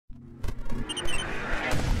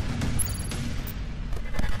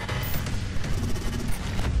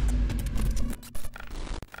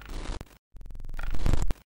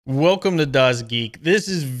Welcome to DasGeek. This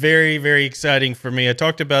is very, very exciting for me. I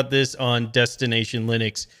talked about this on Destination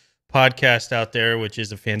Linux podcast out there, which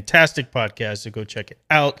is a fantastic podcast, so go check it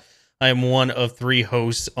out. I am one of 3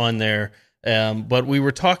 hosts on there, but we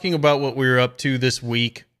were talking about what we were up to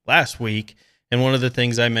last week, and one of the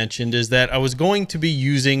things I mentioned is that I was going to be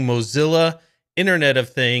using Mozilla Internet of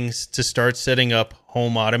Things to start setting up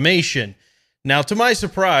home automation. Now, to my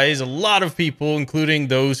surprise, a lot of people, including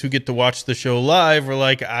those who get to watch the show live, were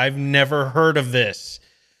like, I've never heard of this.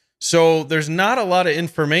 So there's not a lot of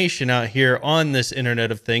information out here on this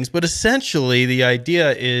Internet of Things, but essentially the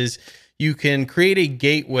idea is you can create a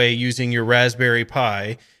gateway using your Raspberry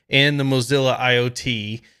Pi and the Mozilla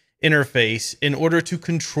IoT interface in order to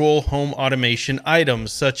control home automation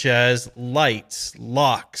items such as lights,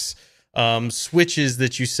 locks, switches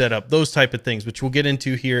that you set up, those type of things, which we'll get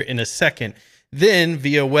into here in a second. Then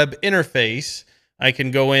via web interface, I can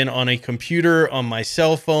go in on a computer, on my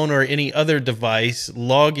cell phone, or any other device,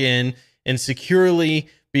 log in, and securely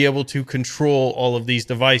be able to control all of these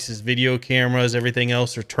devices, video cameras, everything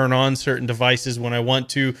else, or turn on certain devices when I want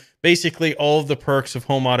to. Basically, all of the perks of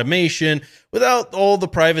home automation without all the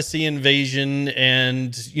privacy invasion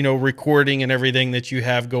and, recording and everything that you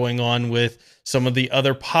have going on with some of the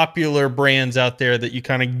other popular brands out there that you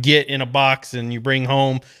kind of get in a box and you bring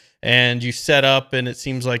home and you set up, and it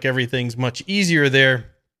seems like everything's much easier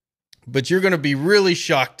there. But you're going to be really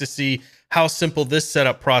shocked to see how simple this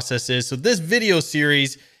setup process is. So this video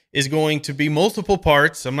series is going to be multiple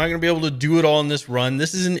parts. I'm not going to be able to do it all in this run.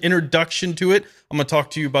 This is an introduction to it. I'm going to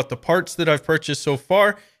talk to you about the parts that I've purchased so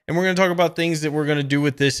far, and we're going to talk about things that we're going to do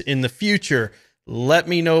with this in the future. Let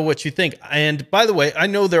me know what you think. And by the way, I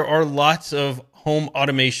know there are lots of home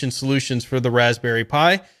automation solutions for the Raspberry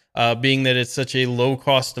Pi. Being that it's such a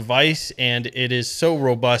low-cost device and it is so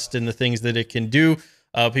robust in the things that it can do.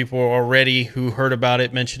 People already who heard about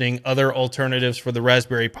it mentioning other alternatives for the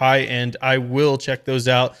Raspberry Pi, and I will check those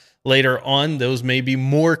out later on. Those may be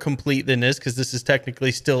more complete than this because this is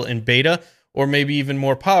technically still in beta, or maybe even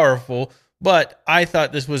more powerful. But I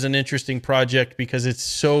thought this was an interesting project because it's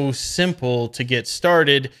so simple to get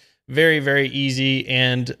started, very, very easy,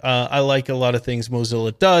 and I like a lot of things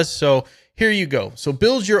Mozilla does. So here you go. So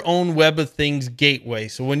build your own Web of Things gateway.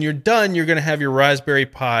 So when you're done, you're going to have your Raspberry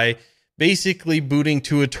Pi basically booting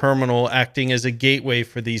to a terminal, acting as a gateway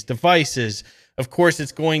for these devices. Of course,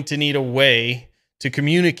 it's going to need a way to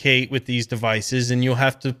communicate with these devices, and you'll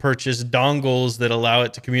have to purchase dongles that allow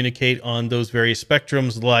it to communicate on those various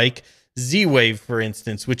spectrums, like Z-Wave, for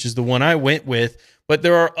instance, which is the one I went with. But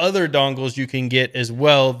there are other dongles you can get as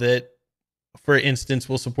well that, for instance,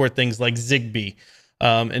 will support things like Zigbee.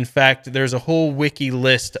 In fact, there's a whole wiki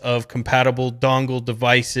list of compatible dongle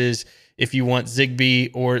devices if you want Zigbee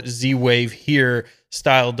or Z-Wave here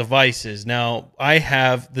style devices. Now, I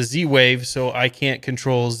have the Z-Wave, so I can't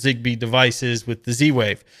control Zigbee devices with the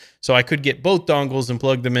Z-Wave. So I could get both dongles and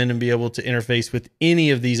plug them in and be able to interface with any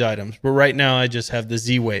of these items. But right now, I just have the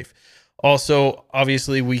Z-Wave. Also,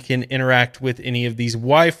 obviously, we can interact with any of these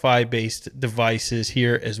Wi-Fi based devices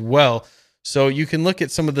here as well. So you can look at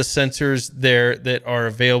some of the sensors there that are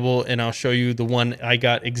available, and I'll show you the one I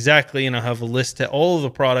got exactly, and I'll have a list to all of the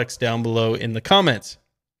products down below in the comments.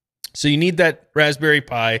 So you need that Raspberry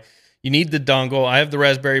Pi. You need the dongle. I have the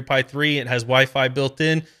Raspberry Pi 3. It has Wi-Fi built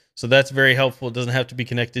in, so that's very helpful. It doesn't have to be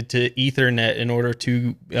connected to Ethernet in order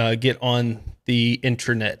to get on the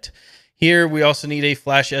intranet. Here, we also need a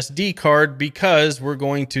flash SD card because we're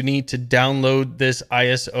going to need to download this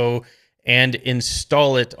ISO and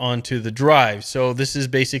install it onto the drive. So this is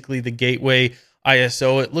basically the gateway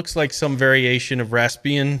ISO. It looks like some variation of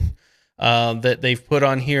Raspbian that they've put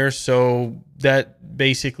on here. So that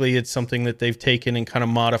basically it's something that they've taken and kind of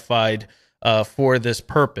modified for this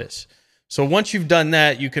purpose. So once you've done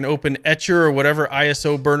that, you can open Etcher or whatever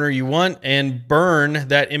ISO burner you want and burn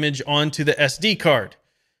that image onto the SD card.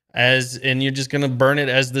 And you're just going to burn it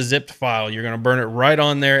as the zipped file. You're going to burn it right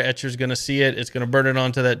on there. Etcher's going to see it. It's going to burn it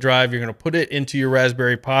onto that drive. You're going to put it into your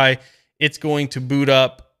Raspberry Pi. It's going to boot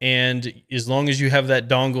up. And as long as you have that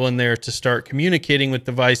dongle in there to start communicating with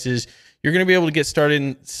devices, you're going to be able to get started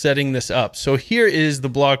in setting this up. So here is the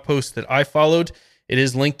blog post that I followed. It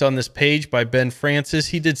is linked on this page by Ben Francis.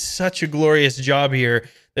 He did such a glorious job here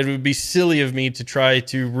that it would be silly of me to try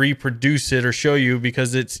to reproduce it or show you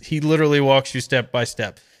because he literally walks you step by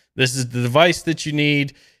step. This is the device that you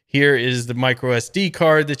need. Here is the micro SD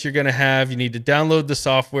card that you're going to have. You need to download the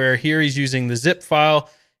software. Here he's using the zip file.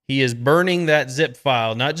 He is burning that zip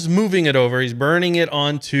file, not just moving it over. He's burning it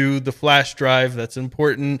onto the flash drive. That's an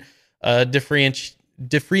important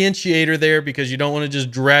differentiator there because you don't want to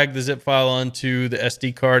just drag the zip file onto the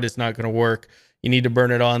SD card. It's not going to work. You need to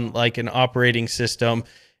burn it on like an operating system.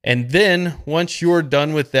 And then once you're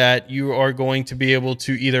done with that, you are going to be able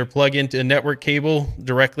to either plug into a network cable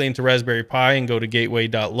directly into Raspberry Pi and go to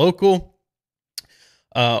gateway.local,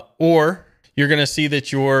 or you're going to see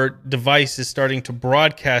that your device is starting to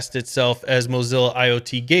broadcast itself as Mozilla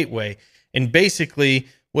IoT Gateway. And basically,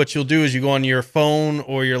 what you'll do is you go on your phone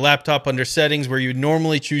or your laptop under settings where you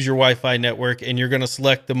normally choose your Wi-Fi network, and you're going to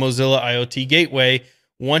select the Mozilla IoT Gateway.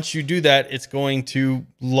 Once you do that, it's going to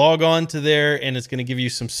log on to there, and it's going to give you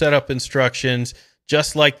some setup instructions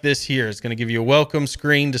just like this here. It's going to give you a welcome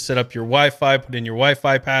screen to set up your Wi-Fi, put in your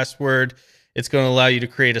Wi-Fi password. It's going to allow you to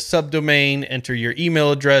create a subdomain, enter your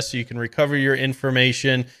email address so you can recover your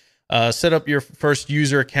information, set up your first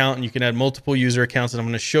user account, and you can add multiple user accounts. And I'm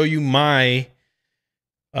going to show you my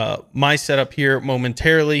setup here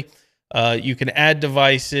momentarily. You can add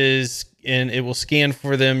devices and it will scan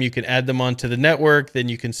for them. You can add them onto the network. Then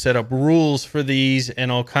you can set up rules for these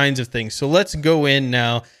and all kinds of things. So let's go in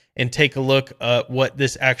now and take a look at what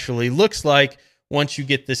this actually looks like once you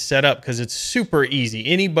get this set up, because it's super easy.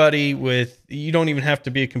 Anybody you don't even have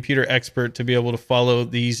to be a computer expert to be able to follow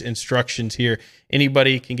these instructions here.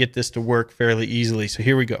 Anybody can get this to work fairly easily. So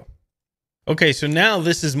here we go. Okay, so now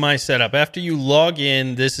this is my setup. After you log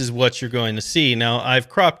in, this is what you're going to see. Now, I've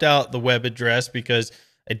cropped out the web address because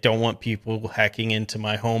I don't want people hacking into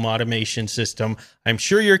my home automation system. I'm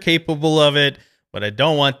sure you're capable of it, but I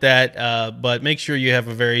don't want that. But make sure you have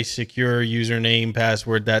a very secure username,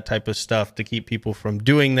 password, that type of stuff to keep people from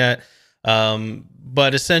doing that.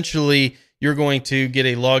 But essentially, you're going to get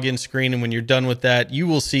a login screen, and when you're done with that, you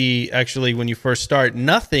will see, actually, when you first start,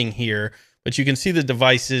 nothing here. But you can see the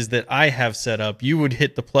devices that I have set up. You would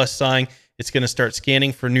hit the plus sign. It's going to start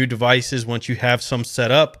scanning for new devices once you have some set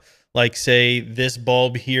up, like say this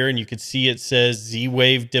bulb here, and you can see it says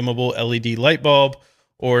Z-Wave dimmable LED light bulb,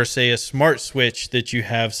 or say a smart switch that you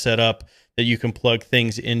have set up that you can plug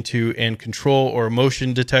things into and control, or a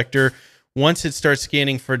motion detector. Once it starts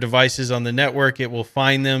scanning for devices on the network, it will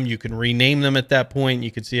find them. You can rename them at that point. You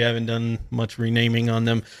can see I haven't done much renaming on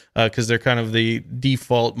them because they're kind of the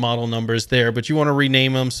default model numbers there. But you want to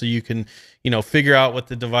rename them so you can, figure out what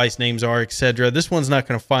the device names are, etc. This one's not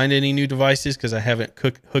going to find any new devices because I haven't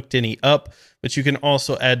hooked any up. But you can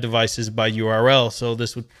also add devices by URL. So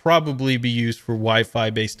this would probably be used for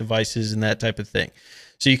Wi-Fi based devices and that type of thing.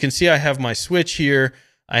 So you can see I have my switch here.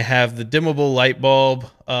 I have the dimmable light bulb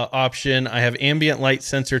option. I have ambient light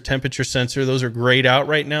sensor, temperature sensor. Those are grayed out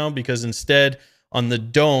right now because instead on the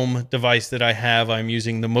dome device that I have, I'm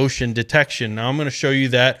using the motion detection. Now I'm going to show you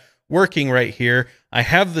that working right here. I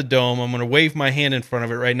have the dome. I'm going to wave my hand in front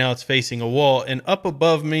of it. Right now it's facing a wall, and up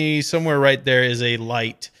above me somewhere right there is a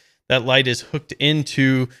light. That light is hooked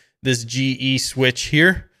into this GE switch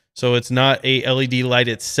here. So it's not a LED light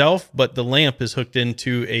itself, but the lamp is hooked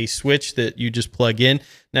into a switch that you just plug in.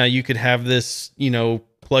 Now you could have this,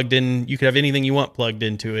 plugged in. You could have anything you want plugged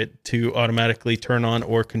into it to automatically turn on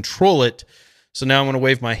or control it. So now I'm going to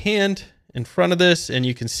wave my hand in front of this, and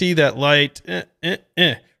you can see that light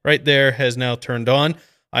right there has now turned on.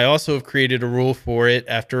 I also have created a rule for it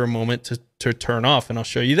after a moment to turn off, and I'll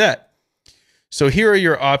show you that. So here are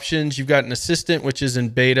your options. You've got an assistant, which is in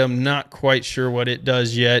beta. I'm not quite sure what it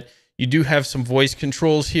does yet. You do have some voice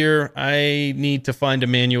controls here. I need to find a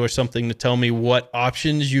manual or something to tell me what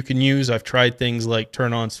options you can use. I've tried things like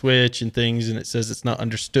turn on switch and things, and it says it's not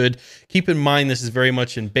understood. Keep in mind, this is very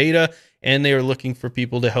much in beta, and they are looking for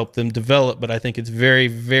people to help them develop, but I think it's very,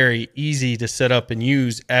 very easy to set up and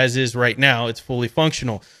use as is right now. It's fully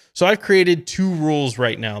functional. So I've created 2 rules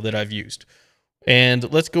right now that I've used.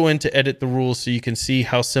 And let's go in to edit the rules so you can see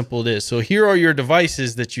how simple it is. So here are your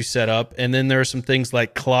devices that you set up. And then there are some things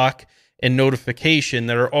like clock and notification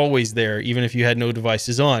that are always there, even if you had no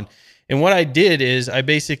devices on. And what I did is I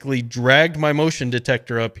basically dragged my motion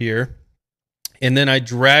detector up here, and then I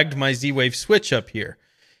dragged my Z-Wave switch up here.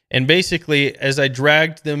 And basically, as I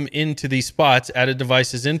dragged them into these spots, added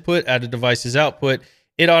devices input, added devices output,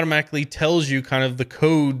 it automatically tells you kind of the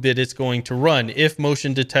code that it's going to run. If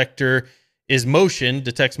motion detector is motion,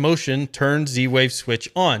 detects motion, turn Z-Wave switch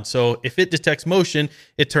on. So if it detects motion,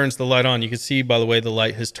 it turns the light on. You can see, by the way, the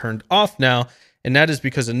light has turned off now. And that is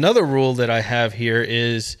because another rule that I have here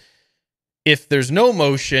is if there's no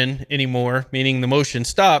motion anymore, meaning the motion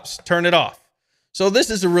stops, turn it off. So this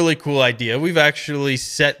is a really cool idea. We've actually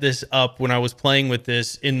set this up when I was playing with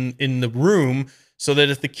this in the room, so that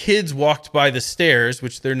if the kids walked by the stairs,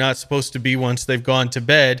 which they're not supposed to be once they've gone to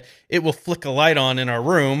bed, it will flick a light on in our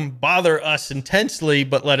room, bother us intensely,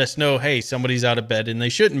 but let us know, hey, somebody's out of bed and they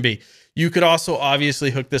shouldn't be. You could also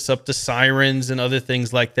obviously hook this up to sirens and other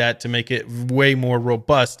things like that to make it way more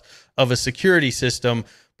robust of a security system,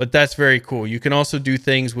 but that's very cool. You can also do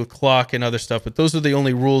things with clock and other stuff, but those are the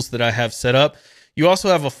only rules that I have set up. You also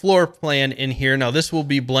have a floor plan in here. Now, this will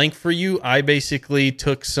be blank for you. I basically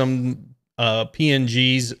took some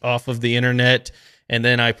PNGs off of the internet, and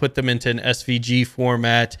then I put them into an SVG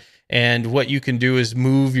format. And what you can do is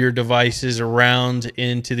move your devices around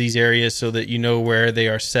into these areas so that you know where they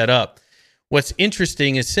are set up. What's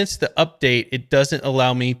interesting is since the update, it doesn't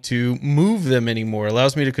allow me to move them anymore. It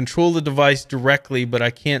allows me to control the device directly, but I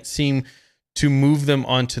can't seem to move them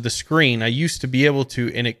onto the screen. I used to be able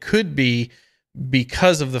to, and it could be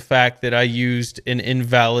because of the fact that I used an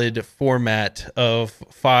invalid format of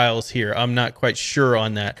files here. I'm not quite sure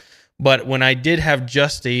on that. But when I did have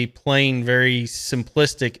just a plain, very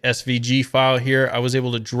simplistic SVG file here, I was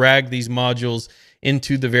able to drag these modules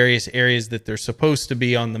into the various areas that they're supposed to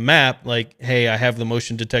be on the map. Like, hey, I have the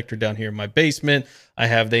motion detector down here in my basement. I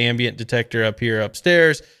have the ambient detector up here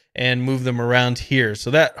upstairs, and move them around here.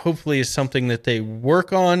 So that hopefully is something that they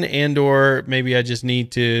work on, and or maybe I just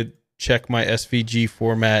need to check my SVG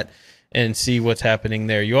format and see what's happening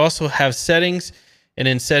there. You also have settings, and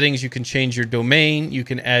in settings you can change your domain. You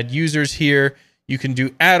can add users here. You can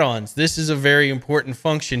do add-ons. This is a very important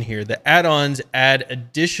function here. The add-ons add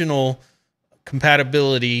additional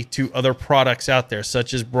compatibility to other products out there,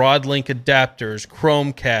 such as Broadlink adapters,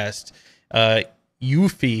 Chromecast,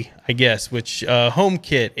 UFI, I guess, which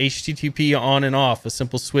HomeKit, HTTP on and off, a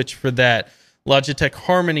simple switch for that. Logitech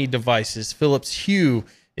Harmony devices, Philips Hue.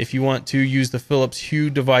 If you want to use the Philips Hue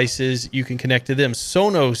devices, you can connect to them.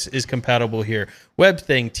 Sonos is compatible here.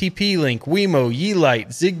 WebThing, TP-Link, Wemo, Yeelight,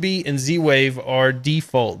 Zigbee, and Z-Wave are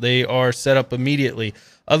default. They are set up immediately.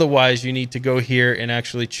 Otherwise, you need to go here and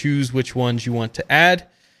actually choose which ones you want to add,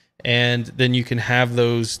 and then you can have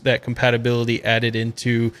that compatibility added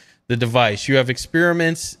into the device. You have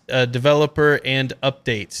experiments, developer, and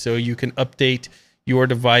updates. So you can update your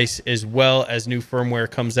device as well as new firmware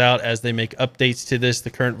comes out as they make updates to this.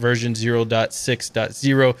 The current version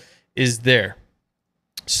 0.6.0 is there.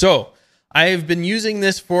 So I have been using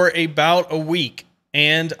this for about a week,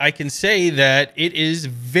 and I can say that it is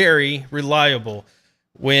very reliable.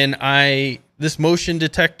 This motion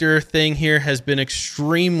detector thing here has been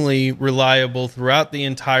extremely reliable throughout the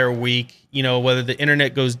entire week. You know, whether the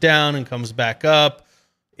internet goes down and comes back up,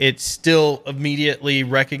 it still immediately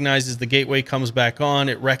recognizes the gateway, comes back on,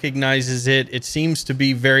 it recognizes it. It seems to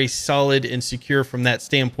be very solid and secure from that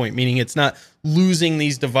standpoint, meaning it's not losing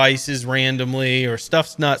these devices randomly or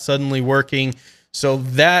stuff's not suddenly working. So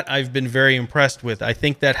that I've been very impressed with. I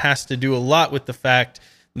think that has to do a lot with the fact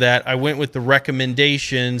that I went with the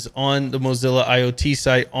recommendations on the Mozilla IoT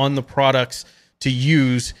site on the products to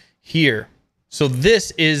use here. So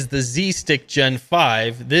this is the Z-Stick Gen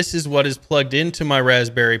 5. This is what is plugged into my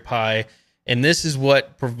Raspberry Pi, and this is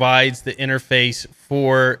what provides the interface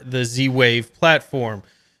for the Z-Wave platform.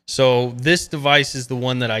 So this device is the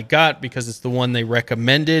one that I got because it's the one they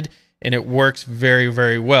recommended, and it works very,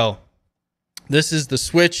 very well. This is the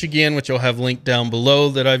switch again, which I'll have linked down below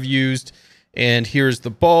that I've used. And here's the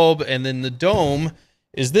bulb, and then the dome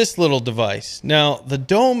is this little device. Now, the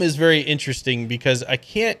dome is very interesting because I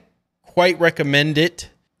can't quite recommend it.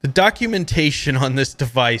 The documentation on this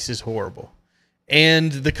device is horrible.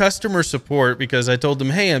 And the customer support, because I told them,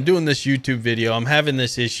 hey, I'm doing this YouTube video, I'm having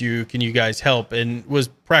this issue, can you guys help? And was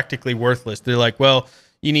practically worthless. They're like, well,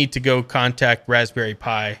 you need to go contact Raspberry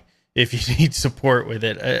Pi if you need support with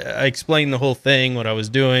it. I explained the whole thing, what I was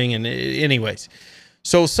doing, and anyways.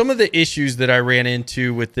 So some of the issues that I ran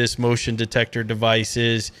into with this motion detector device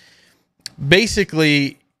is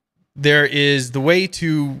basically there is the way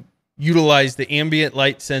to utilize the ambient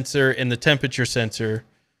light sensor and the temperature sensor.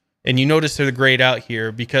 And you notice they're grayed out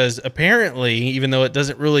here because apparently, even though it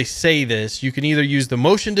doesn't really say this, you can either use the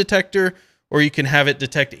motion detector or you can have it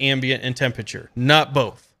detect ambient and temperature, not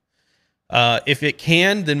both. If it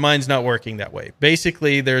can, then mine's not working that way.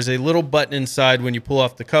 Basically, there's a little button inside when you pull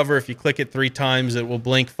off the cover. If you click it 3 times, it will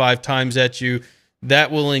blink 5 times at you. That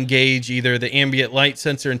will engage either the ambient light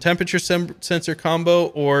sensor and temperature sensor combo,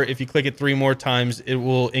 or if you click it 3 more times, it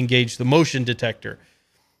will engage the motion detector.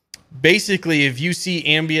 Basically, if you see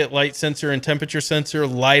ambient light sensor and temperature sensor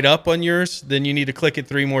light up on yours, then you need to click it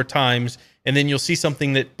 3 more times, and then you'll see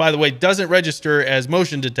something that, by the way, doesn't register as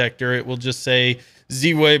motion detector. It will just say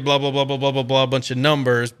Z-Wave, blah, blah, blah, blah, blah, blah, blah, a bunch of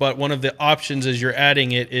numbers. But one of the options as you're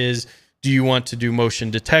adding it is, do you want to do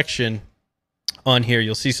motion detection on here?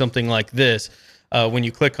 You'll see something like this when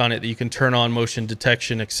you click on it, that you can turn on motion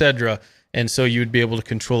detection, etc. And so you would be able to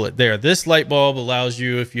control it there. This light bulb allows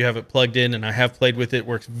you, if you have it plugged in, and I have played with it,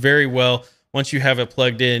 works very well. Once you have it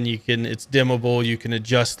plugged in, it's dimmable. You can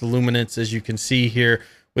adjust the luminance, as you can see here,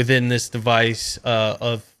 within this device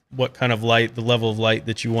of what kind of light, the level of light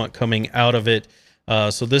that you want coming out of it.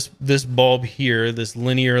 So this bulb here, this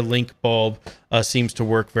linear link bulb, seems to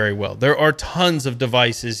work very well. There are tons of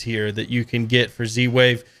devices here that you can get for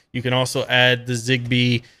Z-Wave. You can also add the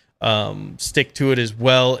Zigbee stick to it as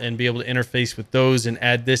well and be able to interface with those and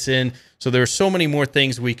add this in. So there are so many more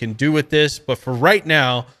things we can do with this. But for right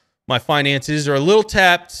now, my finances are a little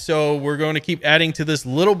tapped, so we're going to keep adding to this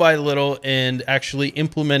little by little and actually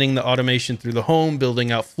implementing the automation through the home,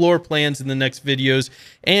 building out floor plans in the next videos,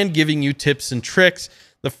 and giving you tips and tricks.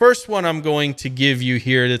 The first one I'm going to give you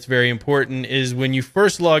here that's very important is when you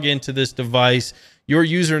first log into this device, your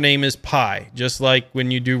username is Pi, just like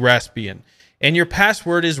when you do Raspbian. And your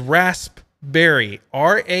password is Rasberry,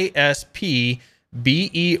 R-A-S-P-B-E-R-R-Y.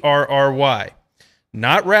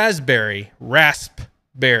 Not Raspberry,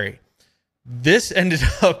 Rasberry. This ended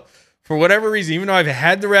up, for whatever reason, even though I've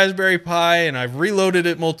had the Raspberry Pi and I've reloaded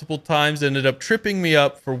it multiple times, ended up tripping me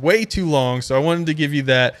up for way too long. So I wanted to give you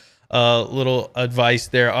that little advice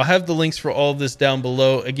there. I'll have the links for all of this down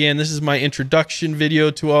below. Again, this is my introduction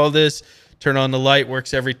video to all this. Turn on the light,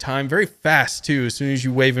 works every time. Very fast too, as soon as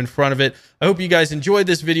you wave in front of it. I hope you guys enjoyed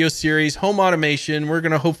this video series, home automation. We're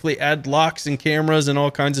gonna hopefully add locks and cameras and all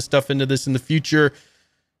kinds of stuff into this in the future.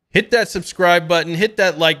 Hit that subscribe button, hit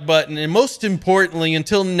that like button, and most importantly,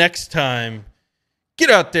 until next time, get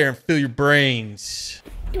out there and fill your brains.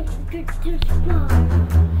 Don't forget to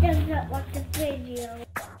subscribe. Does not like the video.